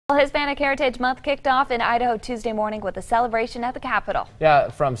Hispanic Heritage Month kicked off in Idaho Tuesday morning with a celebration at the Capitol. Yeah,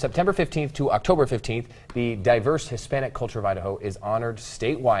 from September 15th to October 15th, the diverse Hispanic culture of Idaho is honored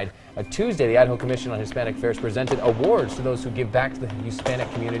statewide. Tuesday, the Idaho Commission on Hispanic Affairs presented awards to those who give back to the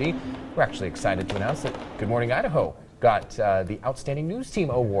Hispanic community. We're actually excited to announce that Good Morning Idaho got the Outstanding News Team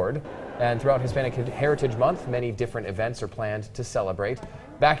Award. And throughout Hispanic Heritage Month, many different events are planned to celebrate.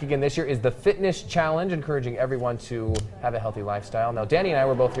 Back again this year is the Fitness Challenge, encouraging everyone to have a healthy lifestyle. Now, Danny and I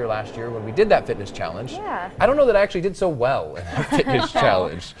were both here last year when we did that fitness challenge. Yeah. I don't know that I actually did so well in the fitness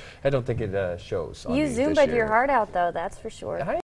challenge. I don't think it shows on You me zumbaed this year. your heart out, though, that's for sure.